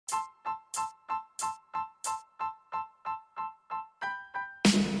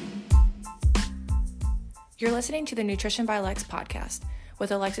You're listening to the Nutrition by Lex podcast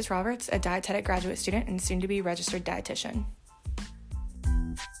with Alexis Roberts, a dietetic graduate student and soon-to-be registered dietitian.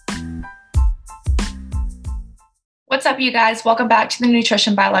 What's up, you guys? Welcome back to the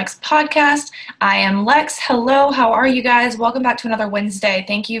Nutrition by Lex podcast. I am Lex. Hello, how are you guys? Welcome back to another Wednesday.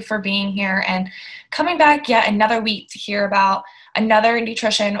 Thank you for being here and coming back yet another week to hear about another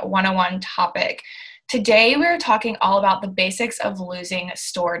Nutrition 101 topic. Today, we're talking all about the basics of losing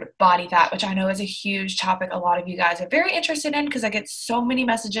stored body fat, which I know is a huge topic a lot of you guys are very interested in because I get so many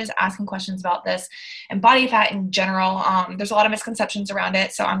messages asking questions about this and body fat in general. There's a lot of misconceptions around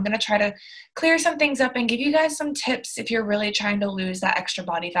it, so I'm going to try to clear some things up and give you guys some tips if you're really trying to lose that extra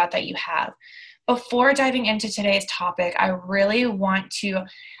body fat that you have. Before diving into today's topic, I really want to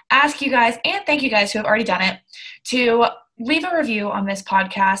ask you guys, and thank you guys who have already done it, to leave a review on this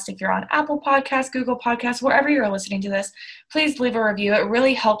podcast. If you're on Apple Podcasts, Google Podcasts, wherever you're listening to this, please leave a review. It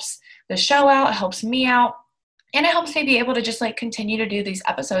really helps the show out, it helps me out, and it helps me be able to just continue to do these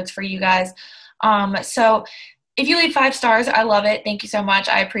episodes for you guys. So if you leave 5 stars, I love it. Thank you so much.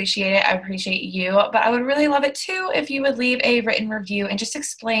 I appreciate it. I appreciate you. But I would really love it too if you would leave a written review and just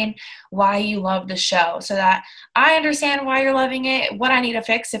explain why you love the show so that I understand why you're loving it, what I need to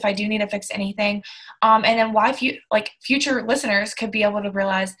fix if I do need to fix anything, and then why future listeners could be able to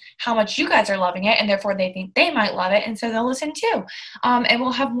realize how much you guys are loving it and therefore they think they might love it and so they'll listen too. And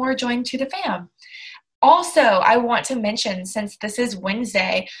we'll have more join to the fam. Also, I want to mention, since this is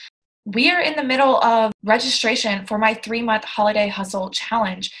Wednesday, we are in the middle of registration for my 3-month Holiday Hustle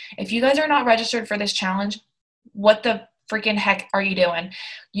Challenge. If you guys are not registered for this challenge, what the freaking heck are you doing?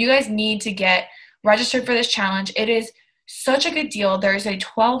 You guys need to get registered for this challenge. It is such a good deal. There's a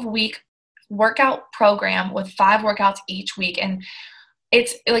 12-week workout program with 5 workouts each week, and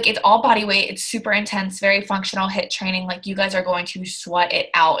it's all body weight. It's super intense, very functional HIIT training. You guys are going to sweat it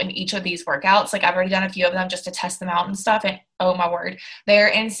out in each of these workouts. I've already done a few of them just to test them out and stuff. And oh my word, they're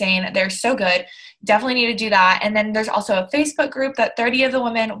insane. They're so good. Definitely need to do that. And then there's also a Facebook group that 30 of the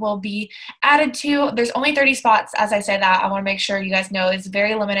women will be added to. There's only 30 spots. As I say that, I want to make sure you guys know it's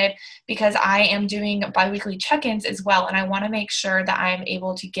very limited because I am doing biweekly check-ins as well. And I want to make sure that I'm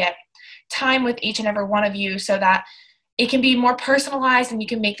able to get time with each and every one of you so that it can be more personalized and you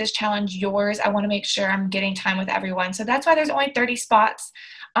can make this challenge yours. I want to make sure I'm getting time with everyone. So that's why there's only 30 spots.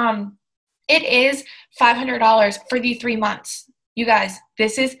 It is $500 for the 3 months. You guys,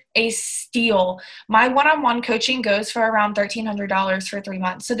 this is a steal. My one-on-one coaching goes for around $1,300 for 3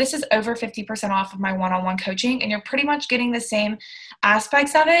 months. So this is over 50% off of my one-on-one coaching, and you're pretty much getting the same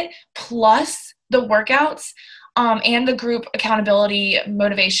aspects of it, plus the workouts, and the group accountability,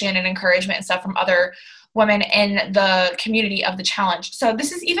 motivation, and encouragement and stuff from other women in the community of the challenge. So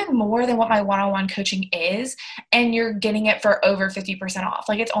this is even more than what my one-on-one coaching is, and you're getting it for over 50% off.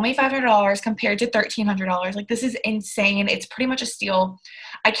 It's only $500 compared to $1,300. This is insane. It's pretty much a steal.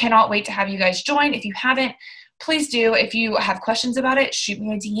 I cannot wait to have you guys join. If you haven't, please do. If you have questions about it, shoot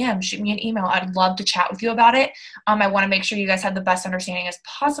me a DM, shoot me an email. I'd love to chat with you about it. I want to make sure you guys have the best understanding as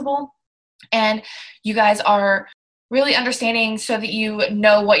possible, and you guys are really understanding so that you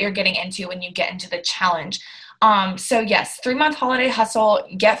know what you're getting into when you get into the challenge. So yes, 3-month holiday hustle,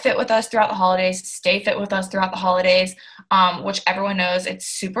 get fit with us throughout the holidays, stay fit with us throughout the holidays, which everyone knows it's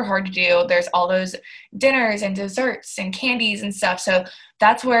super hard to do. There's all those dinners and desserts and candies and stuff. So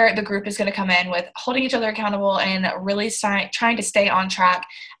that's where the group is going to come in with holding each other accountable and really trying to stay on track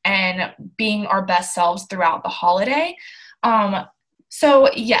and being our best selves throughout the holiday.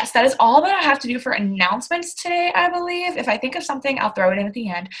 So yes, that is all that I have to do for announcements today, I believe. If I think of something, I'll throw it in at the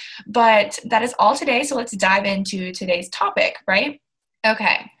end. But that is all today, so let's dive into today's topic, right?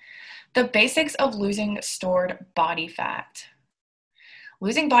 Okay, the basics of losing stored body fat.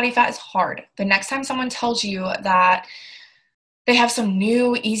 Losing body fat is hard. The next time someone tells you that they have some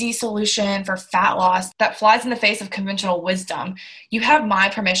new, easy solution for fat loss that flies in the face of conventional wisdom, you have my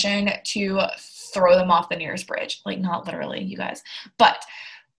permission to throw them off the nearest bridge. Not literally, you guys, but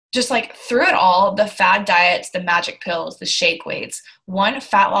just through it all, the fad diets, the magic pills, the shake weights, one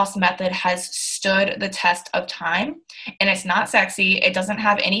fat loss method has stood the test of time, and it's not sexy. It doesn't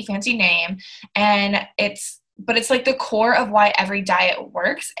have any fancy name, and it's the core of why every diet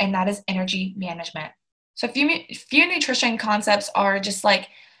works, and that is energy management. So few nutrition concepts are just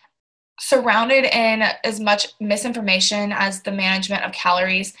surrounded in as much misinformation as the management of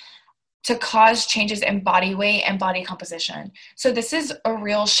calories to cause changes in body weight and body composition. So this is a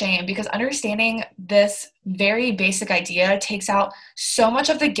real shame because understanding this very basic idea takes out so much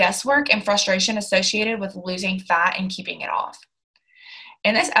of the guesswork and frustration associated with losing fat and keeping it off.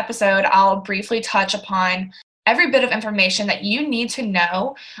 In this episode, I'll briefly touch upon every bit of information that you need to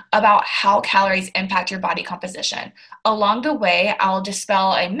know about how calories impact your body composition. Along the way, I'll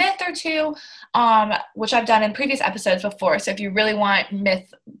dispel a myth or two, which I've done in previous episodes before. So if you really want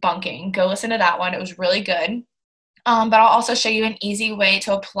myth bunking, go listen to that one. It was really good. But I'll also show you an easy way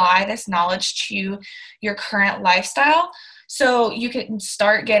to apply this knowledge to your current lifestyle so you can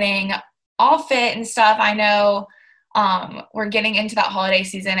start getting all fit and stuff. I know we're getting into that holiday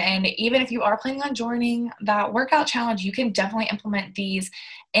season, and even if you are planning on joining that workout challenge, you can definitely implement these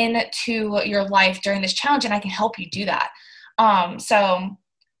into your life during this challenge, and I can help you do that. So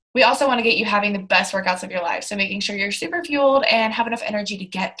we also want to get you having the best workouts of your life. So making sure you're super fueled and have enough energy to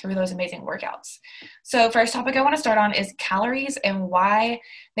get through those amazing workouts. So first topic I want to start on is calories and why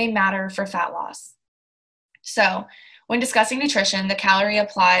they matter for fat loss. So when discussing nutrition, the calorie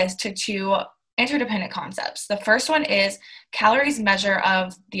applies to two interdependent concepts. The first one is calories measure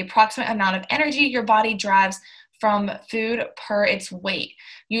of the approximate amount of energy your body drives from food per its weight,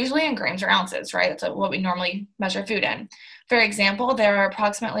 usually in grams or ounces, right? That's what we normally measure food in. For example, there are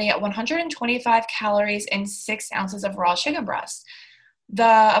approximately 125 calories in 6 ounces of raw chicken breast.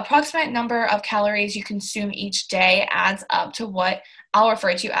 The approximate number of calories you consume each day adds up to what I'll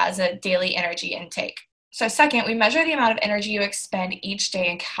refer to as a daily energy intake. So second, we measure the amount of energy you expend each day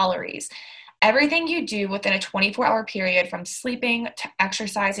in calories. Everything you do within a 24-hour period, from sleeping to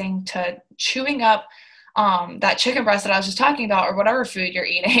exercising to chewing up that chicken breast that I was just talking about, or whatever food you're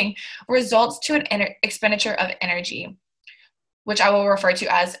eating, results to an expenditure of energy, which I will refer to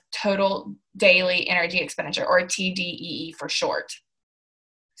as total daily energy expenditure, or TDEE for short.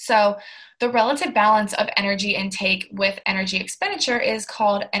 So the relative balance of energy intake with energy expenditure is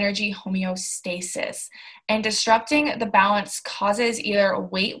called energy homeostasis, and disrupting the balance causes either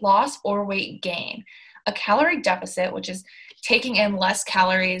weight loss or weight gain. A calorie deficit, which is taking in less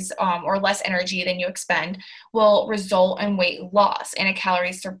calories or less energy than you expend, will result in weight loss, and a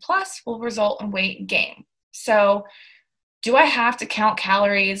calorie surplus will result in weight gain. So do I have to count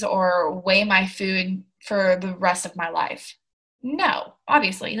calories or weigh my food for the rest of my life? No,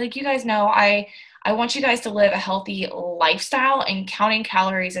 obviously. Like you guys know, I want you guys to live a healthy lifestyle, and counting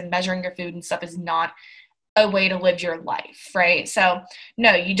calories and measuring your food and stuff is not a way to live your life, right? So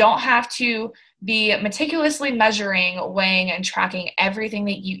no, you don't have to be meticulously measuring, weighing, and tracking everything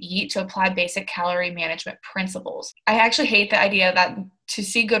that you eat to apply basic calorie management principles. I actually hate the idea that to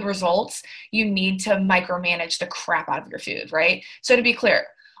see good results, you need to micromanage the crap out of your food, right? So to be clear,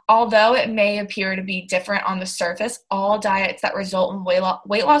 although it may appear to be different on the surface, all diets that result in weight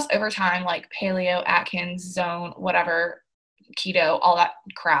loss over time, like paleo, Atkins, zone, whatever, keto, all that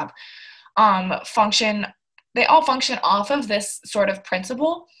crap, they all function off of this sort of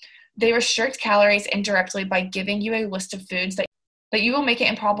principle. They restrict calories indirectly by giving you a list of foods that you will make it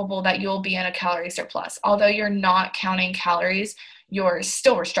improbable that you'll be in a calorie surplus. Although you're not counting calories, you're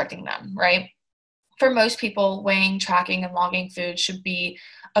still restricting them, right? For most people, weighing, tracking, and logging food should be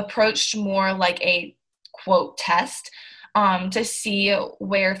approached more like a quote test to see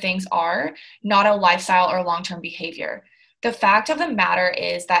where things are, not a lifestyle or long-term behavior. The fact of the matter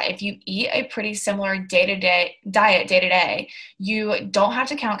is that if you eat a pretty similar day-to-day diet, you don't have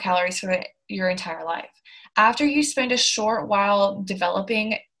to count calories for your entire life. After you spend a short while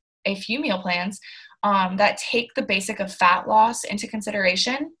developing a few meal plans that take the basic of fat loss into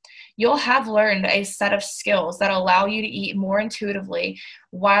consideration, you'll have learned a set of skills that allow you to eat more intuitively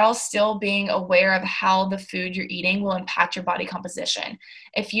while still being aware of how the food you're eating will impact your body composition.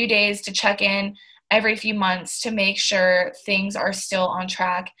 A few days to check in every few months to make sure things are still on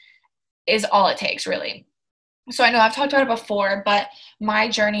track is all it takes, really. So I know I've talked about it before, but my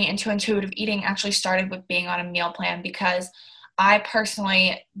journey into intuitive eating actually started with being on a meal plan, because I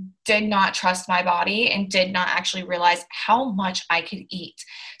personally did not trust my body and did not actually realize how much I could eat.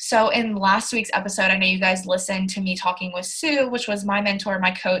 So in last week's episode, I know you guys listened to me talking with Sue, which was my mentor,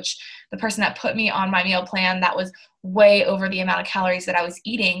 my coach, the person that put me on my meal plan that was way over the amount of calories that I was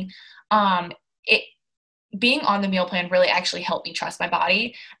eating. Being on the meal plan really actually helped me trust my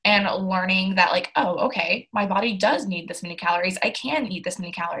body, and learning that, like, oh, okay, my body does need this many calories. I can eat this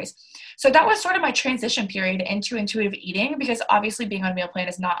many calories. So that was sort of my transition period into intuitive eating, because obviously being on a meal plan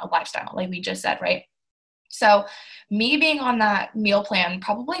is not a lifestyle, like we just said, right? So me being on that meal plan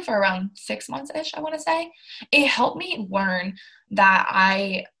probably for around 6 months-ish, I want to say, it helped me learn that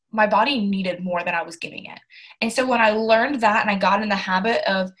my body needed more than I was giving it. And so when I learned that and I got in the habit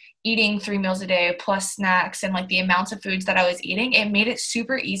of eating 3 meals a day plus snacks and like the amounts of foods that I was eating, it made it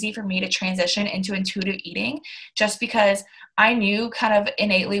super easy for me to transition into intuitive eating, just because I knew kind of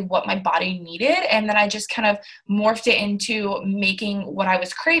innately what my body needed. And then I just kind of morphed it into making what I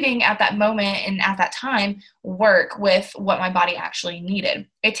was craving at that moment and at that time work with what my body actually needed.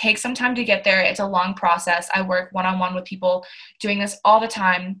 It takes some time to get there. It's a long process. I work one-on-one with people doing this all the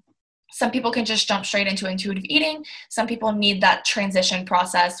time. Some people can just jump straight into intuitive eating. Some people need that transition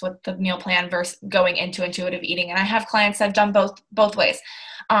process with the meal plan versus going into intuitive eating. And I have clients that have done both ways.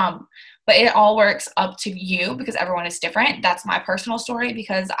 But it all works up to you because everyone is different. That's my personal story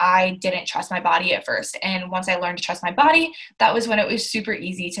because I didn't trust my body at first. And once I learned to trust my body, that was when it was super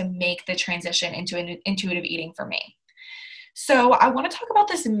easy to make the transition into intuitive eating for me. So I want to talk about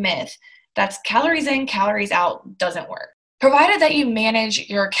this myth that's calories in, calories out doesn't work. Provided that you manage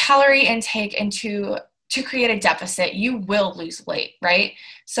your calorie intake to create a deficit, you will lose weight, right?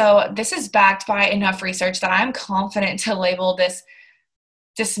 So this is backed by enough research that I'm confident to label this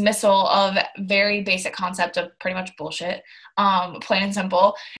dismissal of very basic concept of pretty much bullshit, plain and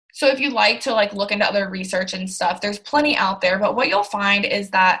simple. So if you like to look into other research and stuff, there's plenty out there, but what you'll find is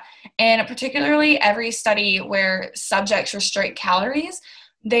that in particularly every study where subjects restrict calories,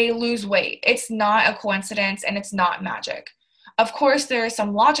 they lose weight. It's not a coincidence and it's not magic. Of course, there is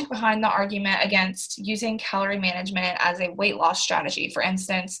some logic behind the argument against using calorie management as a weight loss strategy. For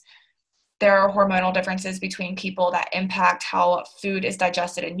instance, there are hormonal differences between people that impact how food is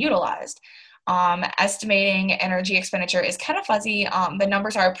digested and utilized. Estimating energy expenditure is kind of fuzzy. The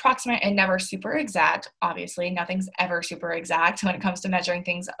numbers are approximate and never super exact. Obviously, nothing's ever super exact when it comes to measuring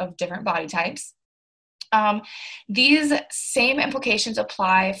things of different body types. These same implications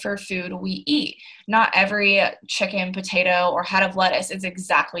apply for food we eat. Not every chicken, potato, or head of lettuce is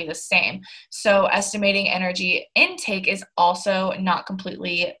exactly the same. So estimating energy intake is also not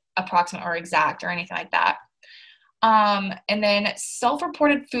completely approximate or exact or anything like that. And then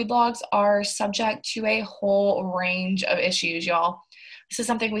self-reported food logs are subject to a whole range of issues, y'all. This is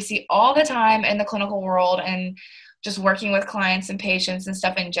something we see all the time in the clinical world and just working with clients and patients and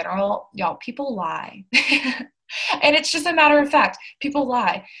stuff in general. Y'all, people lie. And it's just a matter of fact, people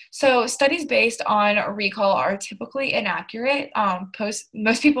lie. So studies based on recall are typically inaccurate.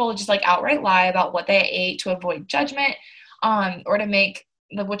 Most people just outright lie about what they ate to avoid judgment, or to make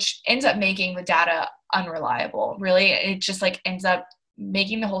which ends up making the data unreliable. Really, it just ends up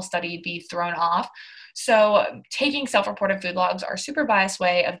making the whole study be thrown off. So taking self-reported food logs are a super biased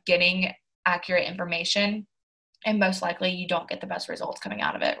way of getting accurate information, and most likely you don't get the best results coming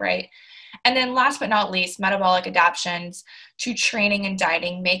out of it, right? And then last but not least, metabolic adaptations to training and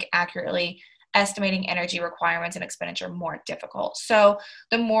dieting make accurately estimating energy requirements and expenditure more difficult. So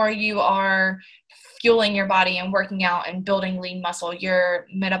the more you are fueling your body and working out and building lean muscle, your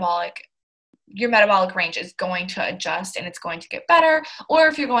metabolic range is going to adjust and it's going to get better. Or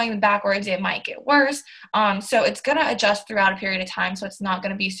if you're going backwards, it might get worse. So it's going to adjust throughout a period of time. So it's not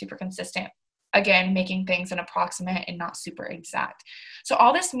going to be super consistent. Again, making things an approximate and not super exact. So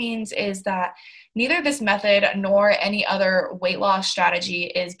all this means is that neither this method nor any other weight loss strategy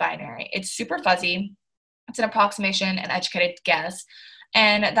is binary. It's super fuzzy. It's an approximation, an educated guess.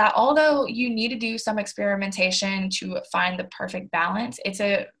 And that although you need to do some experimentation to find the perfect balance, it's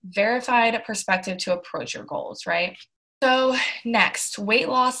a verified perspective to approach your goals, right? So next, weight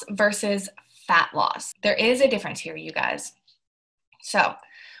loss versus fat loss. There is a difference here, you guys. So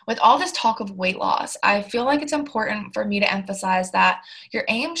with all this talk of weight loss, I feel like it's important for me to emphasize that your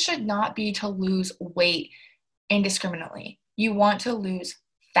aim should not be to lose weight indiscriminately. You want to lose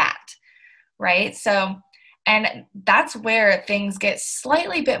fat, right? So, and that's where things get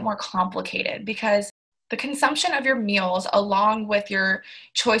slightly bit more complicated because the consumption of your meals along with your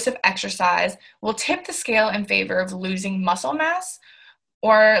choice of exercise will tip the scale in favor of losing muscle mass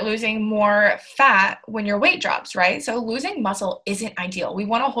or losing more fat when your weight drops, right? So losing muscle isn't ideal. We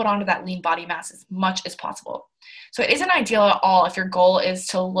want to hold on to that lean body mass as much as possible. So it isn't ideal at all if your goal is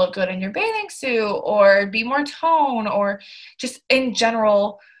to look good in your bathing suit or be more toned or just in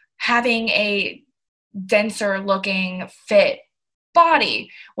general having a denser looking fit body,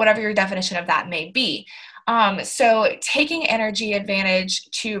 whatever your definition of that may be. So taking energy advantage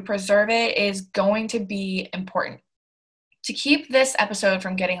to preserve it is going to be important. To keep this episode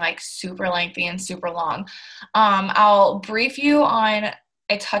from getting super lengthy and super long, I'll brief you on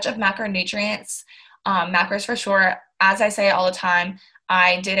a touch of macronutrients, macros for sure. As I say all the time,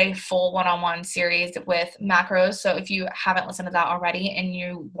 I did a full one-on-one series with macros. So if you haven't listened to that already and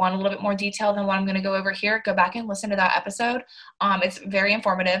you want a little bit more detail than what I'm going to go over here, go back and listen to that episode. It's very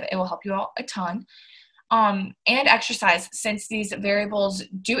informative. It will help you out a ton. And exercise, since these variables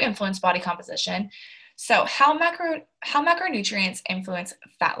do influence body composition. So how macronutrients influence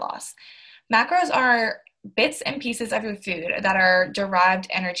fat loss? Macros are bits and pieces of your food that are derived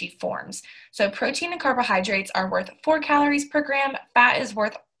energy forms. So protein and carbohydrates are worth 4 calories per gram. Fat is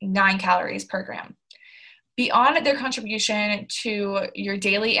worth 9 calories per gram. Beyond their contribution to your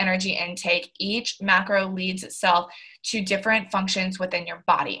daily energy intake, each macro leads itself to different functions within your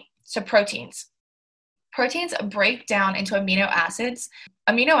body. So proteins. Proteins break down into amino acids.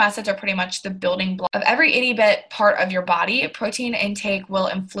 Amino acids are pretty much the building block of every itty bit part of your body. Protein intake will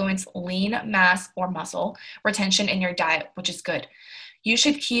influence lean mass or muscle retention in your diet, which is good. You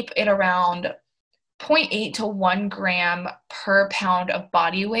should keep it around 0.8 to 1 gram per pound of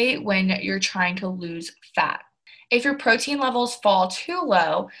body weight when you're trying to lose fat. If your protein levels fall too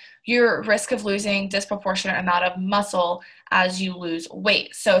low, you're at risk of losing disproportionate amount of muscle as you lose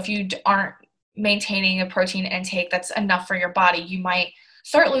weight. So if you aren't maintaining a protein intake that's enough for your body, you might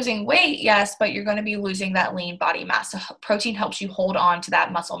start losing weight, yes, but you're going to be losing that lean body mass. So protein helps you hold on to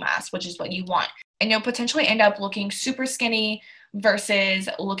that muscle mass, which is what you want. And you'll potentially end up looking super skinny versus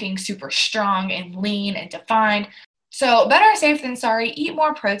looking super strong and lean and defined. So better safe than sorry, eat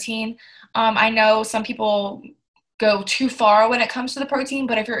more protein. I know some people go too far when it comes to the protein,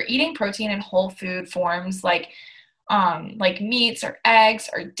 but if you're eating protein in whole food forms like meats or eggs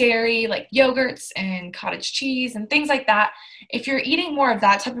or dairy, like yogurts and cottage cheese and things like that, if you're eating more of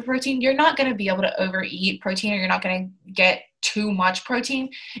that type of protein, you're not going to be able to overeat protein, or you're not going to get too much protein.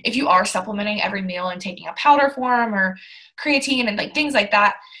 If you are supplementing every meal and taking a powder form or creatine and like things like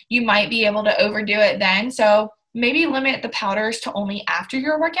that, you might be able to overdo it then. So maybe limit the powders to only after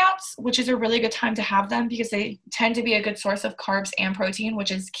your workouts, which is a really good time to have them because they tend to be a good source of carbs and protein,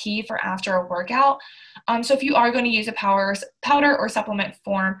 which is key for after a workout. So if you are going to use a powder or supplement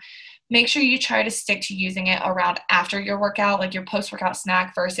form, make sure you try to stick to using it around after your workout, like your post-workout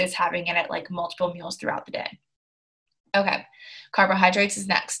snack, versus having it at like multiple meals throughout the day. Okay, carbohydrates is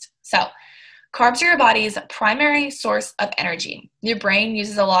next. So carbs are your body's primary source of energy. Your brain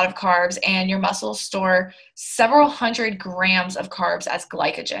uses a lot of carbs, and your muscles store several hundred grams of carbs as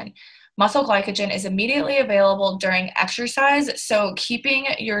glycogen. Muscle glycogen is immediately available during exercise, so keeping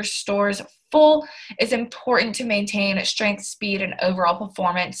your stores full is important to maintain strength, speed, and overall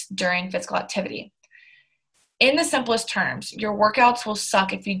performance during physical activity. In the simplest terms, your workouts will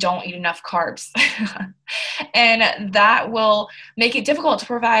suck if you don't eat enough carbs. And that will make it difficult to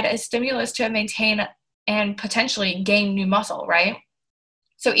provide a stimulus to maintain and potentially gain new muscle, right?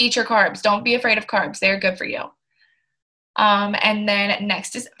 So eat your carbs. Don't be afraid of carbs. They're good for you. And then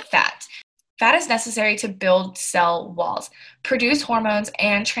next is fat. Fat is necessary to build cell walls, produce hormones,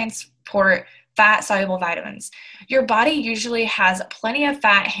 and transport fat-soluble vitamins. Your body usually has plenty of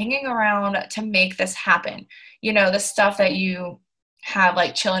fat hanging around to make this happen. You know, the stuff that you have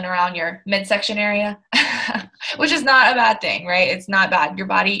like chilling around your midsection area, which is not a bad thing, right? It's not bad. Your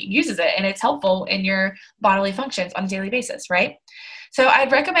body uses it and it's helpful in your bodily functions on a daily basis, right? So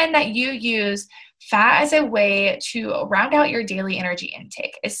I'd recommend that you use fat as a way to round out your daily energy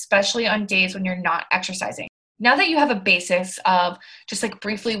intake, especially on days when you're not exercising. Now that you have a basis of just like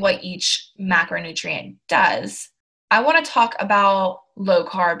briefly what each macronutrient does, I want to talk about low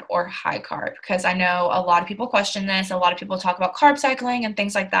carb or high carb, because I know a lot of people question this. A lot of people talk about carb cycling and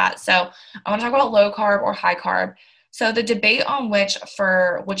things like that. So I want to talk about low carb or high carb. So the debate on which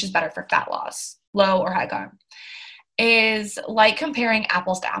is better for fat loss, low or high carb, is like comparing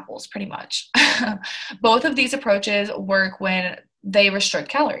apples to apples, pretty much. Both of these approaches work when they restrict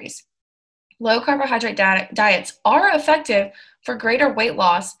calories. Low carbohydrate diets are effective for greater weight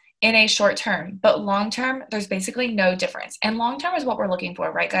loss in a short term, but long term, there's basically no difference. And long term is what we're looking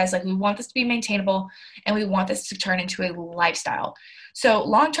for, right, guys? Like, we want this to be maintainable and we want this to turn into a lifestyle. So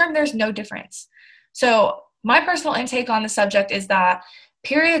long term, there's no difference. So my personal intake on the subject is that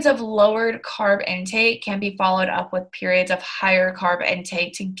periods of lowered carb intake can be followed up with periods of higher carb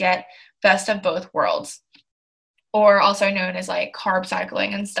intake to get best of both worlds, or also known as like carb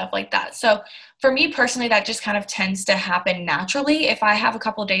cycling and stuff like that. So for me personally, that just kind of tends to happen naturally. If I have a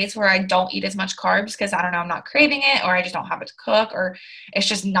couple of days where I don't eat as much carbs because I don't know, I'm not craving it, or I just don't have it to cook, or it's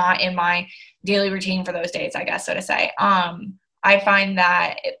just not in my daily routine for those days, I guess, so to say. I find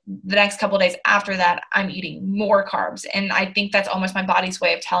that the next couple of days after that, I'm eating more carbs. And I think that's almost my body's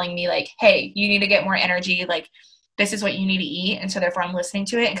way of telling me like, hey, you need to get more energy. Like, this is what you need to eat. And so therefore I'm listening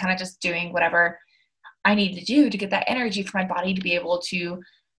to it and kind of just doing whatever I need to do to get that energy for my body to be able to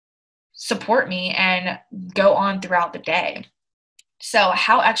support me and go on throughout the day. So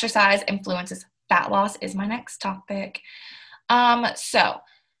how exercise influences fat loss is my next topic. So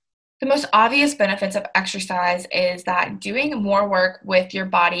the most obvious benefits of exercise is that doing more work with your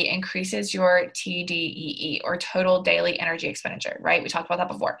body increases your TDEE, or total daily energy expenditure, right? We talked about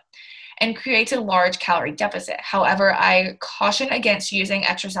that before. and creates a large calorie deficit. However, I caution against using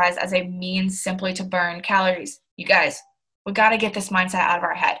exercise as a means simply to burn calories. You guys, we got to get this mindset out of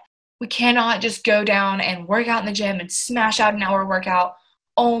our head. We cannot just go down and work out in the gym and smash out an hour workout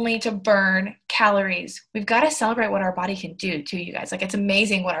only to burn calories. We've got to celebrate what our body can do too, you guys. Like, it's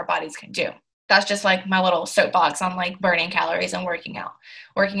amazing what our bodies can do. That's just like my little soapbox on like burning calories and working out.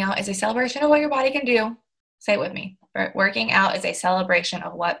 Working out is a celebration of what your body can do. Say it with me. Working out is a celebration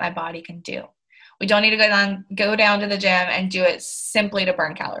of what my body can do. We don't need to go down to the gym and do it simply to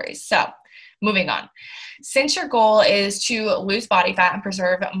burn calories. So moving on. Since your goal is to lose body fat and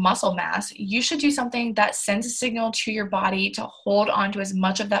preserve muscle mass, you should do something that sends a signal to your body to hold on to as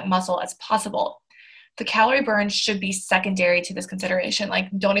much of that muscle as possible. The calorie burn should be secondary to this consideration. Like,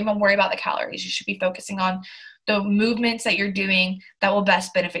 don't even worry about the calories. You should be focusing on the movements that you're doing that will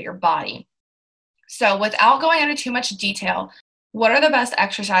best benefit your body. So without going into too much detail, what are the best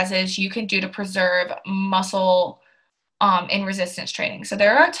exercises you can do to preserve muscle in resistance training? So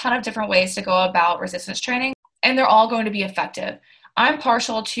there are a ton of different ways to go about resistance training, and they're all going to be effective. I'm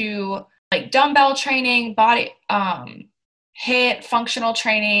partial to like dumbbell training, body HIIT, functional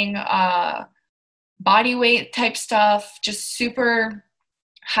training, body weight type stuff, just super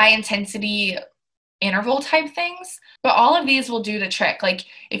high intensity interval type things. But all of these will do the trick. Like,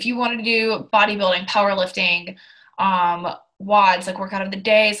 if you want to do bodybuilding, powerlifting, WODs, like workout of the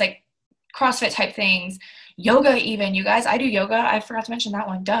days, like CrossFit type things, yoga even, you guys, I do yoga. I forgot to mention that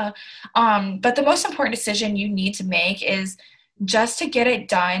one, duh. But the most important decision you need to make is just to get it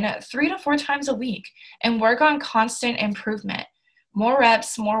done 3 to 4 times a week and work on constant improvement. More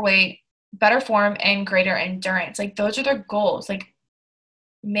reps, more weight, better form, and greater endurance. Like, those are the goals. Like,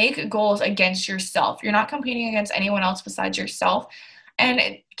 make goals against yourself. You're not competing against anyone else besides yourself, and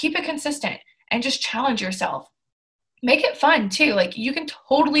keep it consistent and just challenge yourself. Make it fun too. Like, you can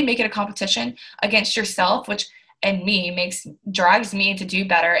totally make it a competition against yourself, which and me drives me to do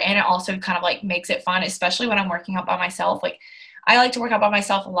better. And it also kind of like makes it fun, especially when I'm working out by myself. Like, I like to work out by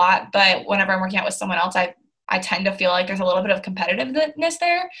myself a lot, but whenever I'm working out with someone else, I tend to feel like there's a little bit of competitiveness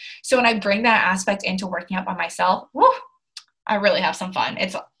there. So when I bring that aspect into working out by myself, I really have some fun.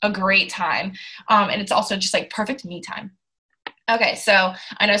 It's a great time. And it's also just like perfect me time. Okay, so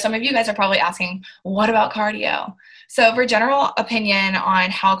I know some of you guys are probably asking, what about cardio? So for general opinion on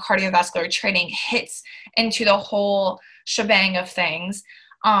how cardiovascular training hits into the whole shebang of things,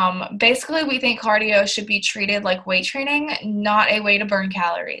 basically we think cardio should be treated like weight training, not a way to burn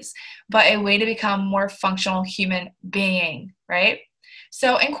calories, but a way to become more functional human being, right?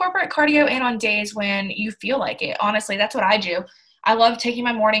 So incorporate cardio in on days when you feel like it. Honestly, that's what I do. I love taking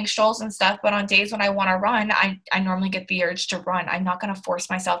my morning strolls and stuff, but on days when I want to run, I normally get the urge to run. I'm not going to force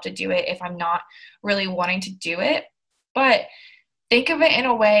myself to do it if I'm not really wanting to do it. But think of it in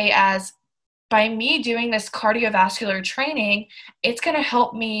a way as, by me doing this cardiovascular training, it's going to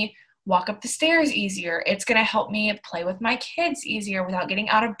help me walk up the stairs easier. It's going to help me play with my kids easier without getting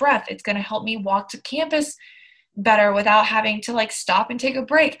out of breath. It's going to help me walk to campus better without having to like stop and take a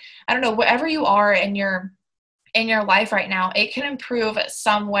break. I don't know, wherever you are in your life right now, it can improve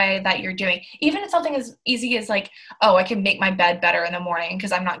some way that you're doing. Even if something as easy as like, oh, I can make my bed better in the morning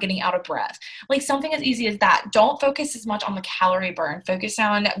because I'm not getting out of breath. Like, something as easy as that. Don't focus as much on the calorie burn. Focus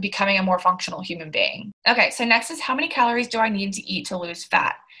on becoming a more functional human being. Okay, so next is, how many calories do I need to eat to lose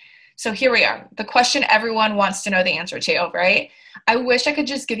fat? So here we are. The question everyone wants to know the answer to, right? I wish I could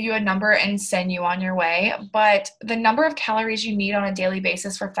just give you a number and send you on your way, but the number of calories you need on a daily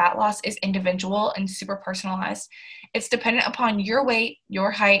basis for fat loss is individual and super personalized. It's dependent upon your weight,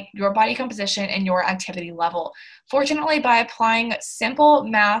 your height, your body composition, and your activity level. Fortunately, by applying simple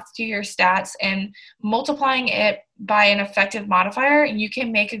math to your stats and multiplying it by an effective modifier, you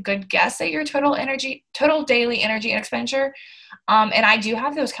can make a good guess at your total daily energy and expenditure. And I do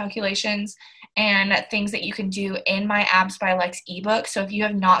have those calculations and things that you can do in my Abs by Lex ebook. So if you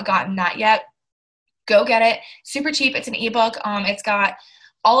have not gotten that yet, go get it. Super cheap. It's an ebook. It's got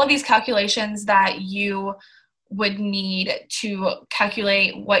all of these calculations that you would need to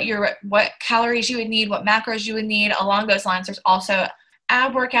calculate what calories you would need, what macros you would need. Along those lines, there's also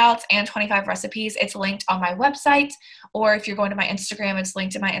ab workouts and 25 recipes. It's linked on my website, or if you're going to my Instagram, it's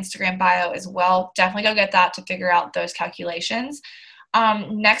linked in my Instagram bio as well. Definitely go get that to figure out those calculations.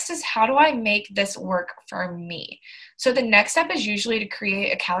 Next is, how do I make this work for me? So the next step is usually to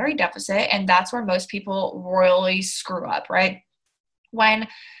create a calorie deficit, and that's where most people royally screw up, right? When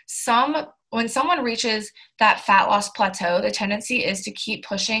someone reaches that fat loss plateau, the tendency is to keep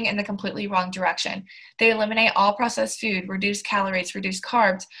pushing in the completely wrong direction. They eliminate all processed food, reduce calories, reduce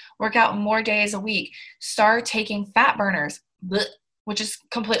carbs, work out more days a week, start taking fat burners. Blech. which is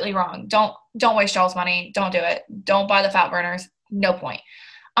completely wrong. Don't waste y'all's money. Don't do it. Don't buy the fat burners. No point.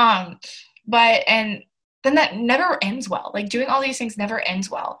 And then that never ends well. Like, doing all these things never ends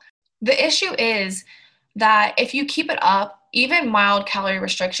well. The issue is that if you keep it up, even mild calorie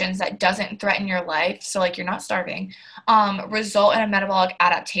restrictions that doesn't threaten your life, so like you're not starving, result in a metabolic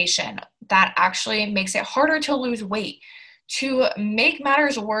adaptation that actually makes it harder to lose weight. To make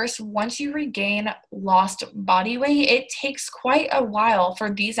matters worse, once you regain lost body weight, it takes quite a while for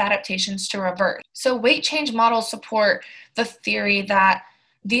these adaptations to reverse. So weight change models support the theory that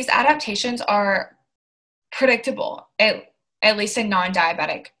these adaptations are predictable, at least in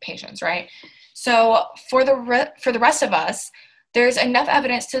non-diabetic patients, right? So for the rest of us, there's enough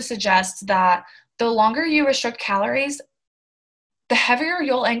evidence to suggest that the longer you restrict calories, the heavier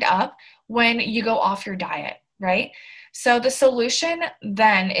you'll end up when you go off your diet, right? So the solution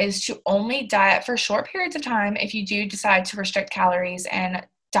then is to only diet for short periods of time if you do decide to restrict calories and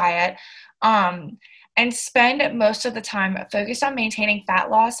diet, and spend most of the time focused on maintaining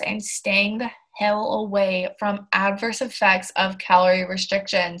fat loss and staying the hell away from adverse effects of calorie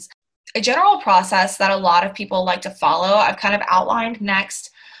restrictions. A general process that a lot of people like to follow, I've kind of outlined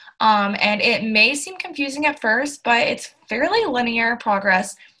next, and it may seem confusing at first, but it's fairly linear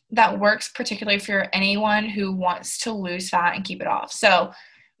progress that works particularly for anyone who wants to lose fat and keep it off. So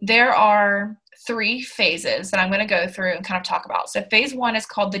there are 3 phases that I'm going to go through and kind of talk about. So phase 1 is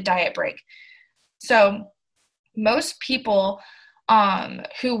called the diet break. So most people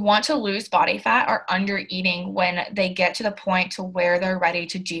who want to lose body fat are under eating when they get to the point to where they're ready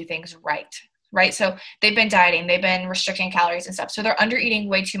to do things right? So they've been dieting, they've been restricting calories and stuff. So they're under eating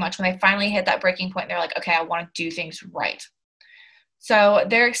way too much. When they finally hit that breaking point, they're like, okay, I want to do things right. So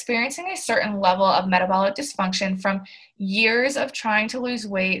they're experiencing a certain level of metabolic dysfunction from years of trying to lose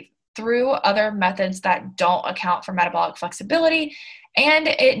weight through other methods that don't account for metabolic flexibility, and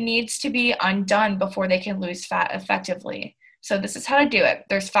it needs to be undone before they can lose fat effectively. So this is how to do it.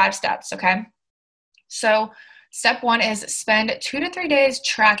 There's 5 steps, okay? So step 1 is spend 2 to 3 days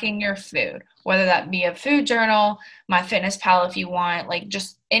tracking your food, whether that be a food journal, MyFitnessPal if you want, like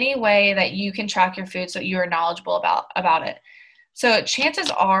just any way that you can track your food so you are knowledgeable about it. So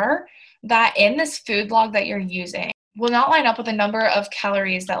chances are that in this food log that you're using will not line up with the number of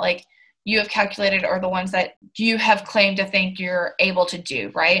calories that like you have calculated or the ones that you have claimed to think you're able to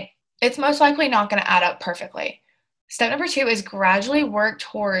do, right? It's most likely not going to add up perfectly. Step number 2 is gradually work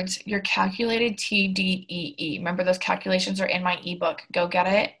towards your calculated TDEE. Remember, those calculations are in my ebook. Go get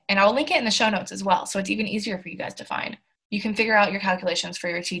it. And I'll link it in the show notes as well, so it's even easier for you guys to find. You can figure out your calculations for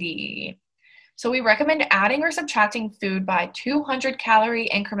your TDEE. So we recommend adding or subtracting food by 200 calorie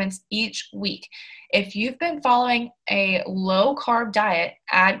increments each week. If you've been following a low carb diet,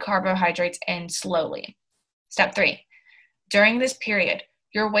 add carbohydrates in slowly. Step 3, during this period,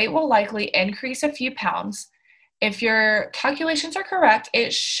 your weight will likely increase a few pounds. If your calculations are correct,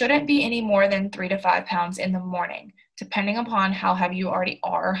 it shouldn't be any more than 3 to 5 pounds in the morning, depending upon how heavy you already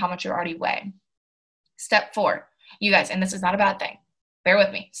are or how much you already weigh. Step 4, you guys, and this is not a bad thing. Bear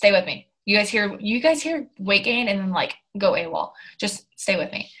with me. Stay with me. You guys hear weight gain and then like go AWOL. Just stay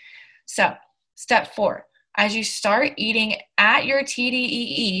with me. So step 4, as you start eating at your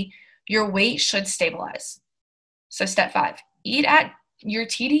TDEE, your weight should stabilize. So step 5, eat at your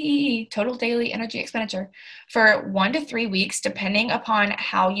TDEE, total daily energy expenditure, for 1 to 3 weeks, depending upon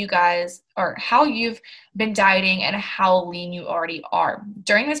how you guys or how you've been dieting and how lean you already are.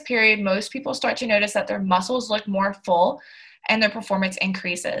 During this period, most people start to notice that their muscles look more full and their performance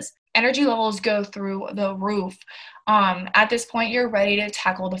increases. Energy levels go through the roof. At this point, you're ready to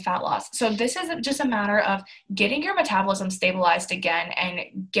tackle the fat loss. So this is just a matter of getting your metabolism stabilized again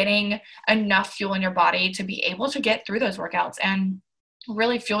and getting enough fuel in your body to be able to get through those workouts and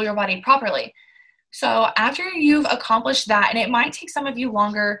really fuel your body properly. So after you've accomplished that, and it might take some of you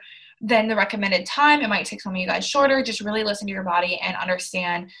longer than the recommended time, it might take some of you guys shorter, just really listen to your body and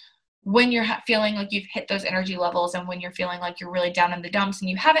understand when you're feeling like you've hit those energy levels and when you're feeling like you're really down in the dumps and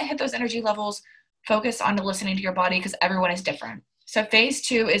you haven't hit those energy levels. Focus on listening to your body because everyone is different. So phase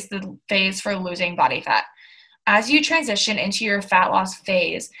 2 is the phase for losing body fat. As you transition into your fat loss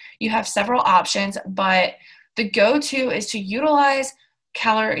phase, you have several options, but the go-to is to utilize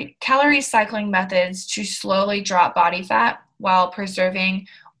calorie cycling methods to slowly drop body fat while preserving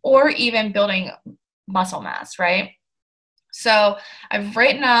or even building muscle mass, right? So I've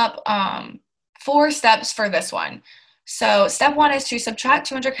written up 4 steps for this one. So step 1 is to subtract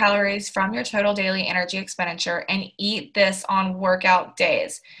 200 calories from your total daily energy expenditure and eat this on workout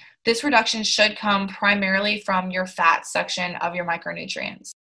days. This reduction should come primarily from your fat section of your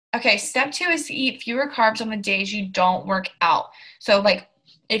micronutrients. Okay, step 2 is to eat fewer carbs on the days you don't work out. So, like,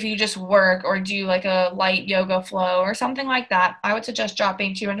 if you just work or do like a light yoga flow or something like that, I would suggest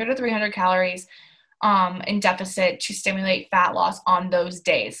dropping 200 to 300 calories in deficit to stimulate fat loss on those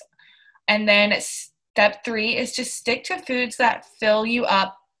days. And then step 3 is to stick to foods that fill you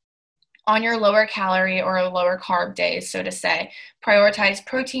up on your lower calorie or lower carb days, so to say. Prioritize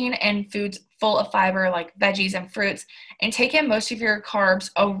protein and foods full of fiber like veggies and fruits, and take in most of your carbs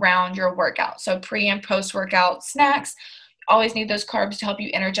around your workout. So pre and post workout snacks, always need those carbs to help you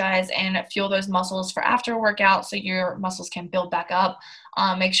energize and fuel those muscles for after workout so your muscles can build back up.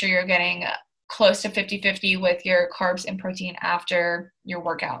 Make sure you're getting close to 50-50 with your carbs and protein after your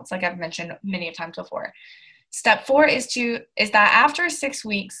workouts, like I've mentioned many times before. Step 4 is that after 6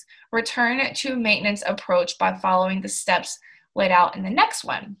 weeks, return to maintenance approach by following the steps laid out in the next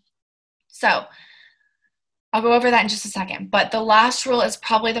one. So I'll go over that in just a second, but the last rule is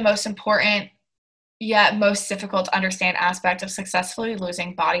probably the most important yet most difficult to understand aspect of successfully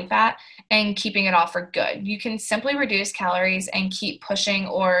losing body fat and keeping it off for good. You can simply reduce calories and keep pushing,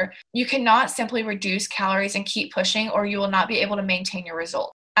 or you cannot simply reduce calories and keep pushing, or you will not be able to maintain your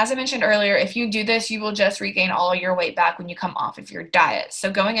result. As I mentioned earlier, if you do this, you will just regain all your weight back when you come off of your diet.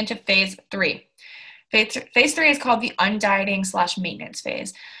 So going into phase 3. Phase 3 is called the undieting / maintenance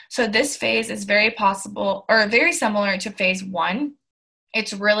phase. So this phase is very similar to phase 1.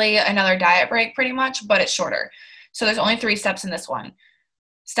 It's really another diet break pretty much, but it's shorter. So there's only 3 steps in this one.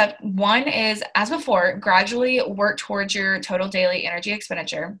 Step 1 is, as before, gradually work towards your total daily energy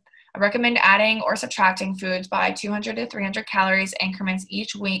expenditure. I recommend adding or subtracting foods by 200 to 300 calories increments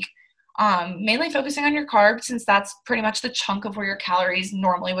each week, mainly focusing on your carbs since that's pretty much the chunk of where your calories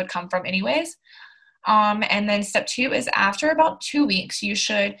normally would come from anyways. And then step 2 is after about 2 weeks, you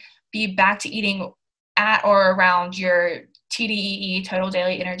should be back to eating at or around your TDEE, total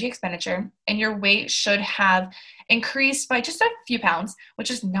daily energy expenditure, and your weight should have increased by just a few pounds, which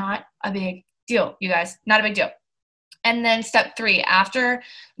is not a big deal, you guys, not a big deal. And then step 3, after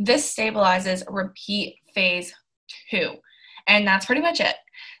this stabilizes, repeat phase 2. And that's pretty much it.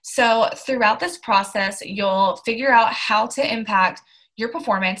 So throughout this process, you'll figure out how to impact your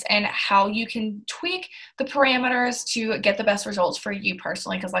performance and how you can tweak the parameters to get the best results for you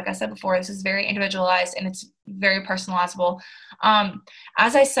personally. Because like I said before, this is very individualized and it's very personalizable.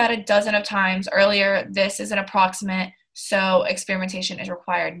 As I said a dozen of times earlier, this is an approximate, so experimentation is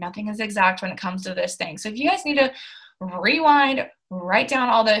required. Nothing is exact when it comes to this thing. So if you guys need to rewind, write down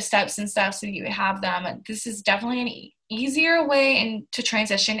all those steps and stuff so you have them, this is definitely an easier way to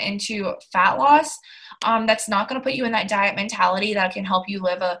transition into fat loss. That's not going to put you in that diet mentality that can help you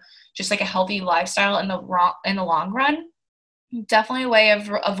live just like a healthy lifestyle in the long run. Definitely a way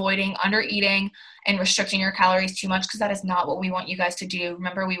of avoiding under eating and restricting your calories too much, because that is not what we want you guys to do.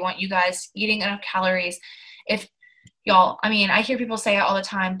 Remember, we want you guys eating enough calories. If y'all, I mean, I hear people say it all the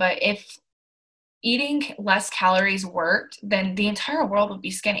time, but if eating less calories worked, then the entire world would be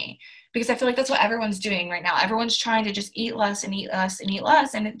skinny, because I feel like that's what everyone's doing right now. Everyone's trying to just eat less and eat less and eat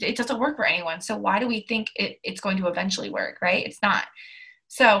less, and it doesn't work for anyone. So why do we think it's going to eventually work, right? It's not.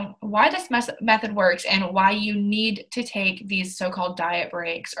 So why this method works and why you need to take these so-called diet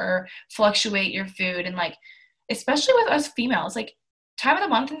breaks or fluctuate your food, and like, especially with us females, like time of the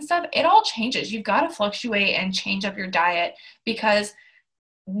month and stuff, it all changes. You've got to fluctuate and change up your diet, because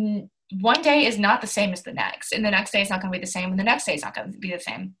one day is not the same as the next, and the next day is not going to be the same, and the next day is not going to be the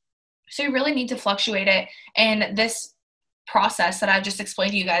same. So you really need to fluctuate it, and this process that I've just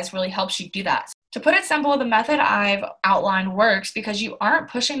explained to you guys really helps you do that. To put it simple, the method I've outlined works because you aren't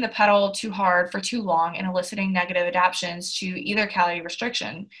pushing the pedal too hard for too long and eliciting negative adaptations to either calorie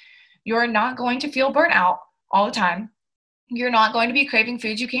restriction. You're not going to feel burnt out all the time. You're not going to be craving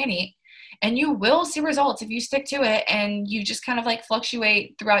foods you can't eat. And you will see results if you stick to it and you just kind of like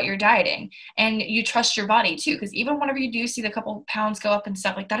fluctuate throughout your dieting, and you trust your body too. Because even whenever you do see the couple pounds go up and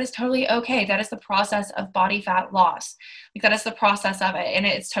stuff, like that is totally okay. That is the process of body fat loss. Like that is the process of it, and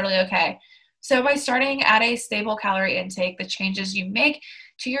it's totally okay. So by starting at a stable calorie intake, the changes you make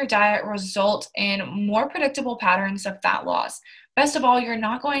to your diet result in more predictable patterns of fat loss. Best of all, you're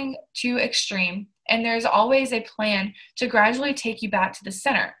not going too extreme, and there's always a plan to gradually take you back to the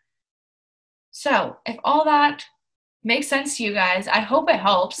center. So if all that makes sense to you guys, I hope it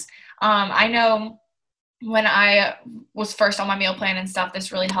helps. I know when I was first on my meal plan and stuff,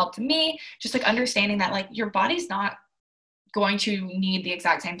 this really helped me, just like understanding that like your body's not going to need the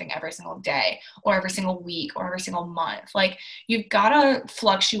exact same thing every single day or every single week or every single month. Like you've got to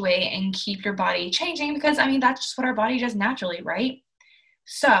fluctuate and keep your body changing, because I mean, that's just what our body does naturally, right?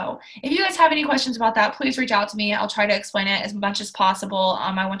 So if you guys have any questions about that, please reach out to me. I'll try to explain it as much as possible.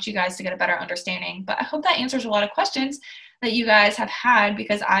 I want you guys to get a better understanding, but I hope that answers a lot of questions that you guys have had,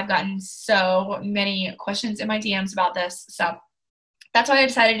 because I've gotten so many questions in my DMs about this. So that's why I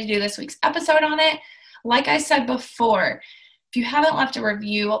decided to do this week's episode on it. Like I said before, if you haven't left a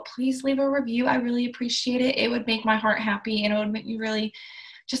review, please leave a review. I really appreciate it. It would make my heart happy, and it would make me really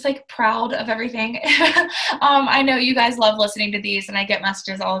just like proud of everything. I know you guys love listening to these, and I get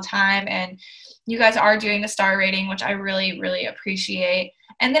messages all the time, and you guys are doing the star rating, which I really, really appreciate.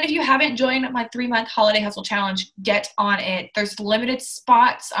 And then if you haven't joined my 3-month Holiday Hustle Challenge, get on it. There's limited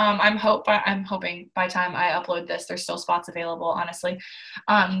spots. I'm hoping by the time I upload this, there's still spots available, honestly.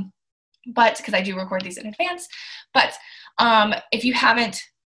 But because I do record these in advance. But if you haven't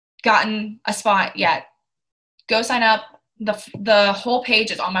gotten a spot yet, go sign up. The whole page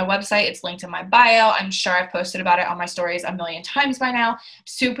is on my website. It's linked in my bio. I'm sure I've posted about it on my stories a million times by now.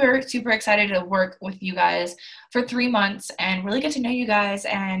 Super, super excited to work with you guys for 3 months and really get to know you guys.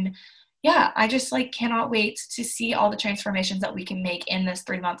 And yeah, I just like cannot wait to see all the transformations that we can make in this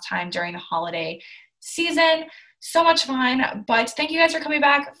 3-month time during the holiday season. So much fun. But thank you guys for coming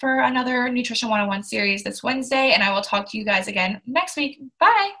back for another Nutrition 101 series this Wednesday, and I will talk to you guys again next week.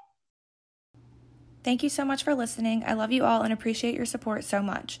 Bye. Thank you so much for listening. I love you all and appreciate your support so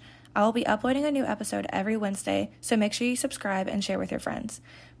much. I will be uploading a new episode every Wednesday, so make sure you subscribe and share with your friends.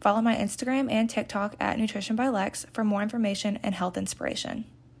 Follow my Instagram and TikTok at Nutrition by Lex for more information and health inspiration.